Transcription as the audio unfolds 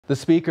The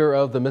Speaker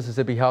of the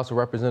Mississippi House of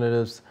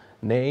Representatives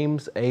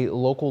names a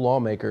local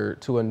lawmaker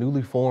to a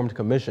newly formed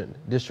commission.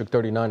 District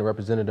 39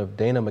 Representative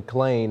Dana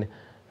Mclean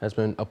has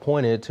been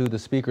appointed to the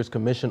Speaker's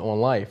Commission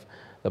on Life.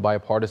 The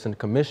bipartisan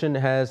commission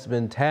has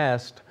been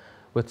tasked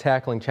with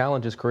tackling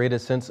challenges created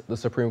since the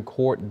Supreme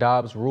Court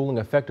Dobbs ruling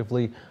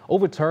effectively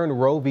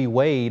overturned Roe v.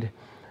 Wade,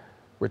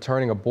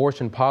 returning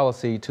abortion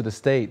policy to the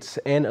states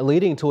and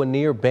leading to a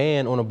near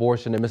ban on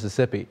abortion in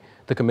Mississippi.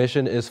 The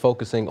commission is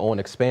focusing on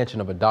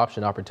expansion of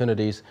adoption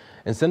opportunities,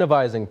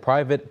 incentivizing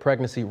private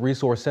pregnancy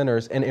resource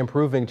centers, and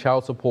improving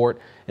child support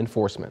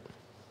enforcement.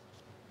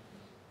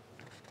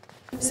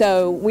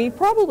 So we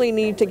probably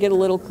need to get a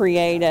little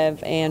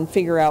creative and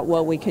figure out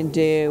what we can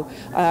do.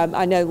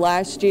 I know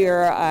last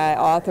year I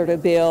authored a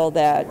bill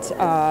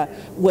that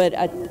would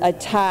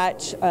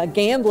attach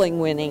gambling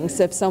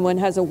winnings. If someone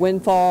has a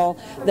windfall,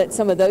 that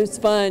some of those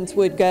funds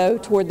would go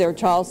toward their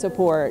child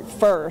support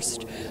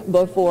first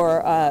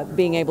before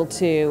being able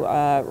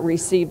to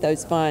receive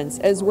those funds,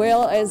 as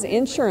well as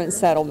insurance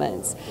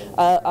settlements,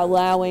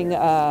 allowing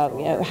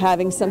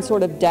having some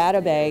sort of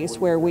database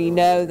where we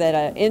know that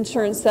an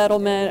insurance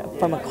settlement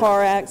from a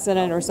car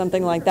accident or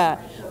something like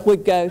that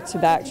would go to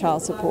back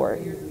child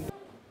support.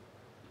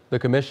 The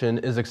commission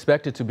is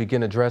expected to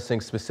begin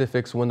addressing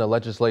specifics when the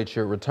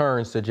legislature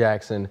returns to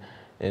Jackson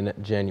in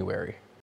January.